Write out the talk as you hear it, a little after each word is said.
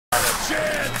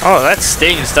Oh, that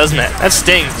stings, doesn't it? That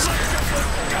stings.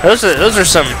 Those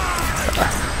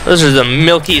are the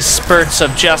milky spurts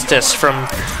of justice from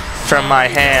my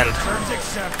hand.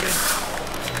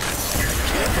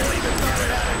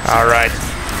 All right.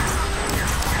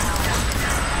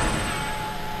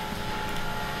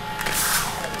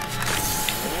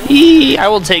 I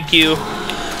will take you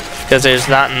because there's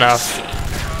not enough.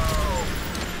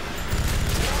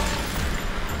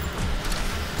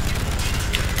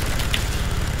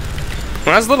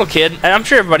 When I was a little kid, and I'm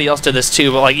sure everybody else did this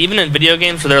too, but like even in video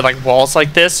games where there are like walls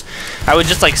like this, I would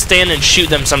just like stand and shoot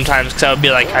them sometimes because I would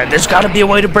be like, there's got to be a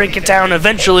way to break it down.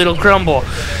 Eventually it'll crumble.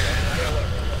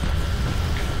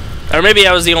 Or maybe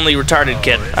I was the only retarded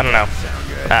kid. I don't know.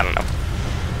 I don't know.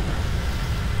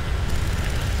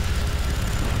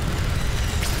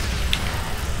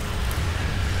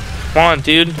 Come on,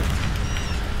 dude.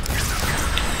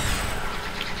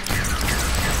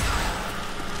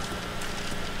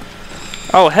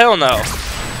 Oh, hell no.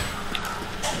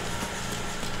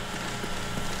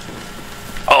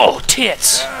 Oh,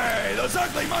 tits. Hey, those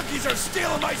ugly monkeys are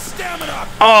stealing my stamina.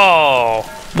 Oh,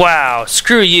 wow.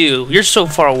 Screw you. You're so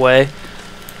far away.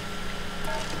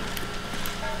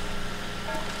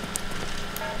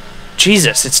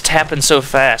 Jesus, it's tapping so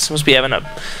fast. Must be having a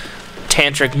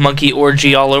tantric monkey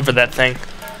orgy all over that thing.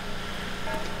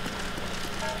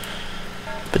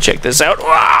 But check this out.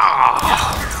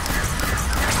 Wow.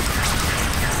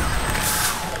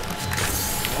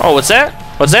 Oh, what's that?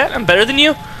 What's that? I'm better than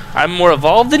you? I'm more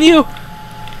evolved than you?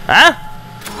 Huh?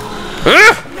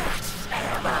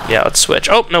 Yeah, let's switch.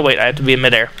 Oh, no, wait. I have to be in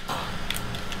midair.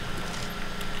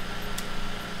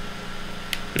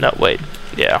 No, wait.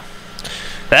 Yeah.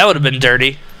 That would have been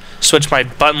dirty. Switch my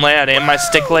button layout and my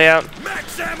stick layout.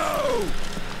 Max ammo!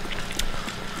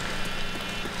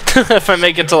 If I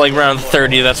make it to like round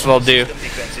 30, that's what I'll do.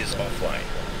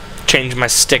 Change my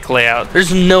stick layout.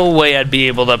 There's no way I'd be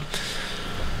able to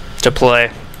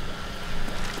play.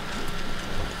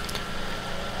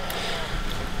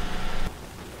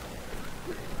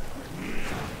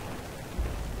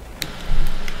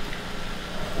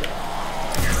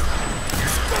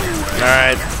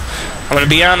 Alright. I'm gonna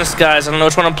be honest, guys. I don't know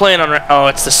which one I'm playing on right. Oh,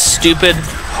 it's the stupid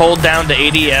hold down to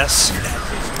ADS.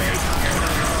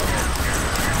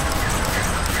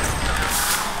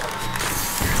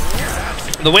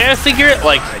 The way I figure it,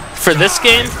 like, for this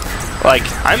game, like,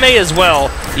 I may as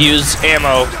well use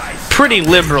ammo pretty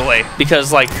liberally,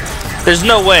 because, like, there's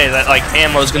no way that, like,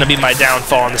 ammo is gonna be my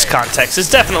downfall in this context. It's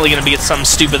definitely gonna be something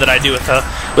stupid that I do with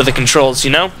the controls,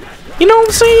 you know? You know what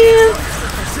I'm saying?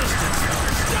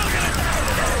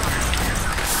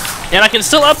 And I can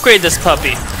still upgrade this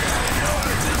puppy.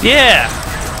 Yeah.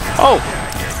 Oh.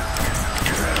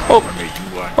 Oh.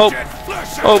 Oh.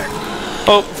 Oh.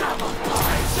 Oh.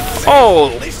 Oh.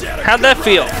 How'd that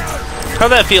feel?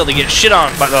 How'd that feel to get shit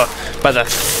on by the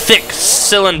thick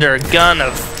cylinder gun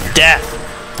of death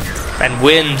and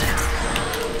wind?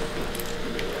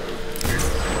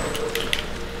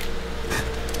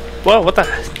 Whoa, what the?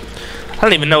 I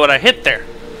don't even know what I hit there.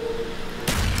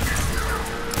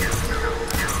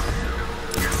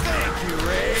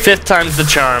 Fifth time's the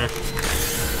charm.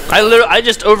 I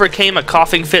just overcame a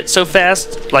coughing fit so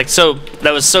fast, like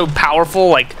that was so powerful,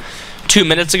 like 2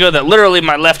 minutes ago, that literally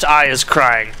my left eye is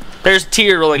crying. There's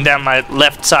tear rolling down my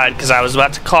left side because I was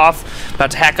about to cough, about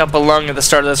to hack up a lung at the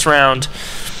start of this round.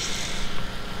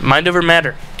 Mind over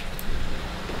matter.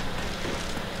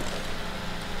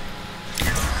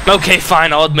 Okay,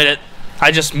 fine, I'll admit it. I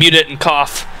just mute it and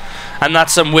cough. I'm not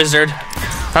some wizard.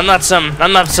 I'm not some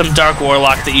dark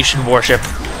warlock that you should worship.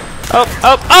 Oh,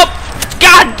 oh, oh!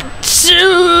 God!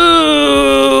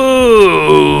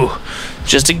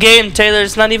 Just a game, Taylor.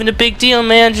 It's not even a big deal,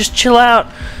 man. Just chill out.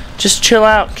 Just chill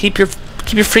out. Keep your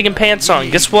freaking pants on.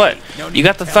 Guess what? You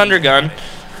got the thunder gun,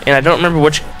 and I don't remember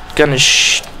which gun is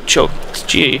choked.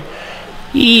 Gee.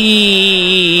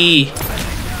 Eee.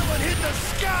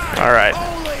 All right.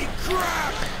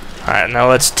 All right. Now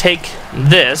let's take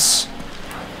this.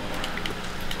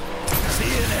 See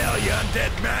you in hell, you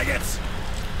undead maggots.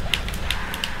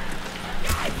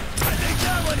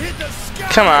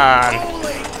 Come on.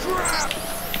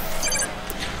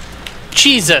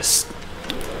 Jesus.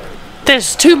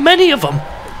 There's too many of them.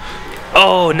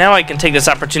 Oh, now I can take this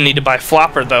opportunity to buy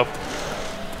Flopper, though.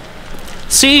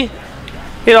 See?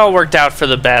 It all worked out for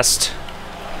the best.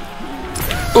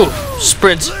 Ooh,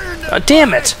 sprint. Oh,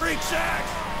 damn it.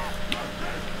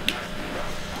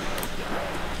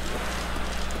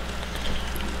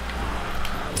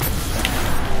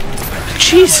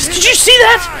 Jesus, did you see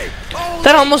that?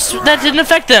 That didn't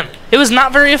affect them. It was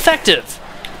not very effective.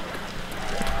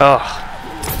 Ugh.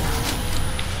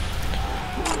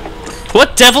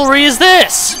 What devilry is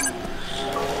this?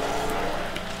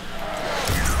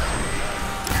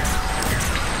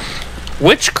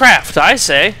 Witchcraft, I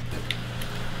say.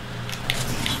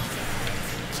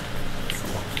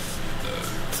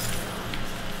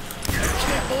 I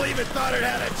can't believe it thought it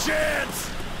had a chance.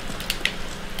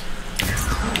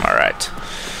 Alright.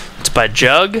 Let's buy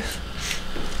Jug.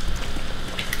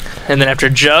 And then after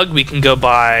Jug, we can go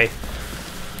buy...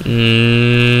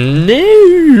 No!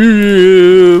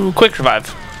 Quick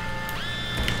Revive.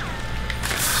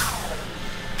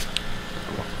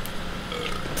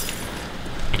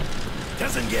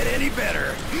 Doesn't get any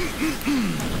better.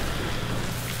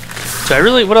 So I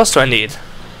really... What else do I need?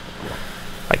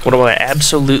 Like, what do I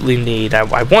absolutely need?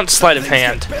 I want Sleight of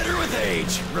Hand. Things get better with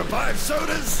age. Revive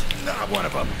sodas? Not one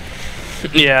of them.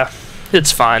 Yeah,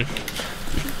 it's fine.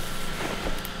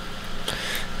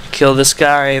 Kill this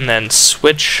guy and then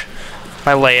switch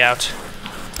my layout.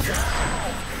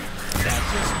 That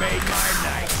just made my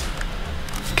night.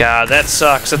 God, that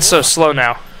sucks. It's so slow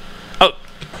now. Oh,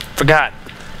 forgot.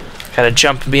 Gotta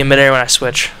jump and be in midair when I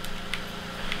switch.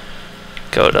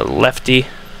 Go to lefty.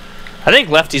 I think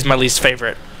lefty's my least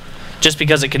favorite, just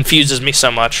because it confuses me so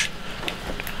much.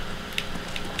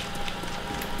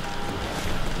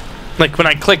 Like when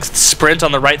I click sprint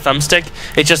on the right thumbstick,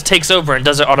 it just takes over and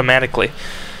does it automatically.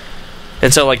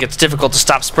 And so like it's difficult to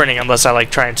stop sprinting unless I like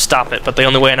try and stop it. But the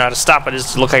only way I know how to stop it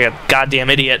is to look like a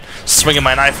goddamn idiot swinging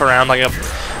my knife around like a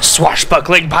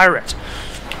swashbuckling pirate.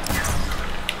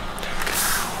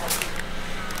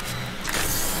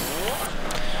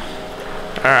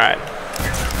 Alright.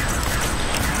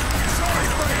 Sorry,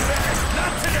 buddy,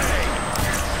 not today.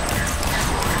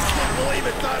 Can't believe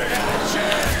it thought it had a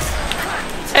chance.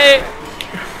 Hey!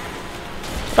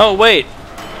 Oh, wait.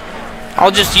 I'll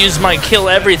just use my kill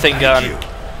everything gun.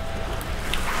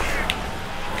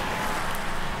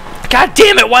 God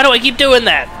damn it, why do I keep doing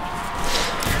that?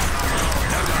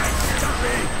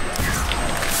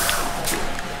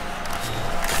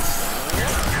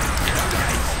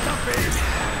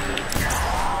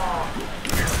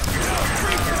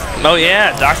 Oh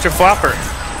yeah, Dr. Flopper.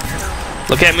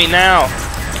 Look at me now.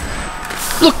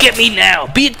 Look at me now,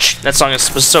 bitch! That song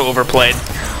was so overplayed.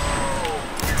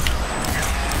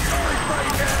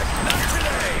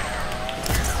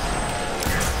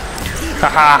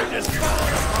 Haha. Can't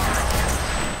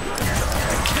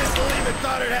believe it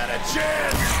thought it had a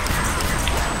chance.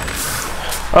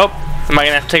 Oh, am I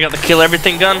gonna have to take out the kill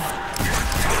everything gun?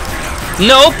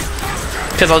 Nope!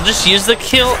 Because I'll just use the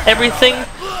kill everything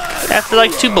after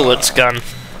like 2 bullets gun.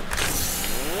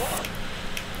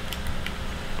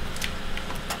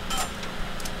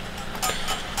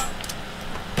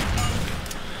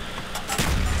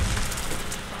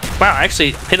 Wow, I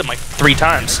actually hit him like 3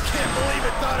 times. Can't believe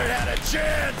it thought it had a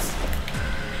chance.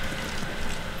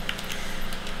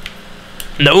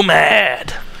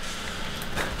 Nomad!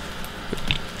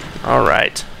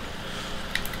 Alright.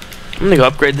 I'm gonna go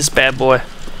upgrade this bad boy.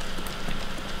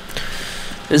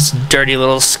 This dirty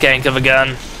little skank of a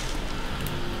gun.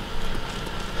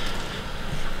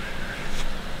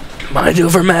 Mind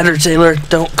over matter, Taylor.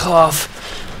 Don't cough.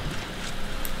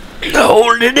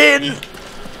 Hold it in!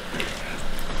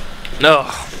 No.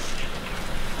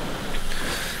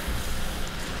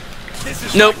 This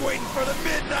is Nope. like waiting for the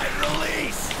midnight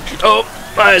release. Oh,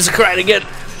 my eyes are crying again.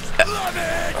 Love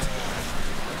it.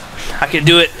 I can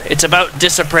do it. It's about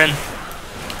discipline. I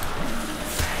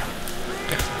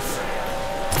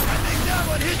think that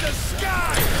one hit the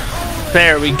sky. Holy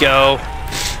There we go.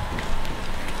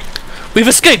 We've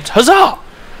escaped! Huzzah!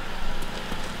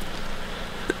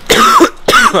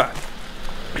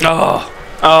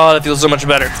 Oh, that feels so much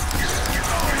better.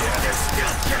 yeah, there's still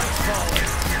counts falling.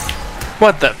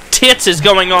 What the tits is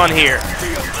going on here?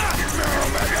 Feel that, Marrow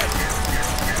Maggot.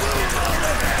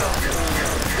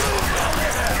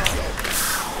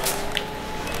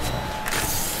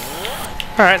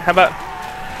 Alright, how about...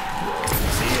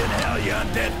 See you in hell, you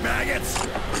undead maggots.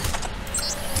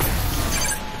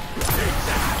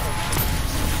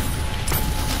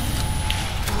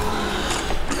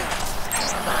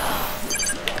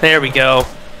 There we go.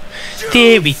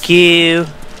 There we go.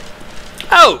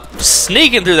 Oh,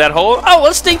 sneaking through that hole. Oh,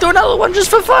 let's sneak through another one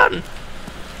just for fun.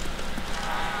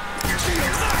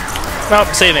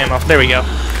 Oh, save ammo. There we go.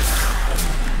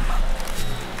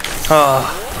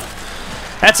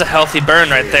 Oh, that's a healthy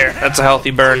burn right there. That's a healthy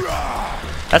burn.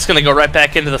 That's going to go right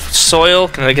back into the soil.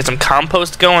 Gonna get some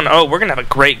compost going. Oh, we're going to have a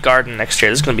great garden next year.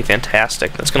 This is going to be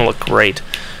fantastic. That's going to look great.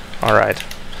 All right.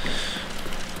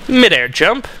 Mid-air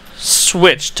jump.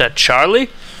 Switch to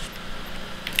Charlie.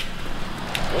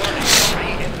 All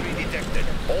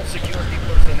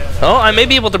Oh, I may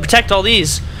be able to protect all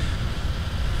these.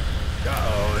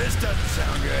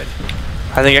 sound good.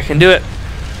 I think I can do it.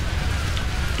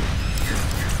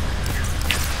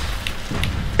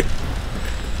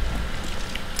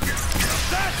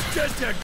 That's just a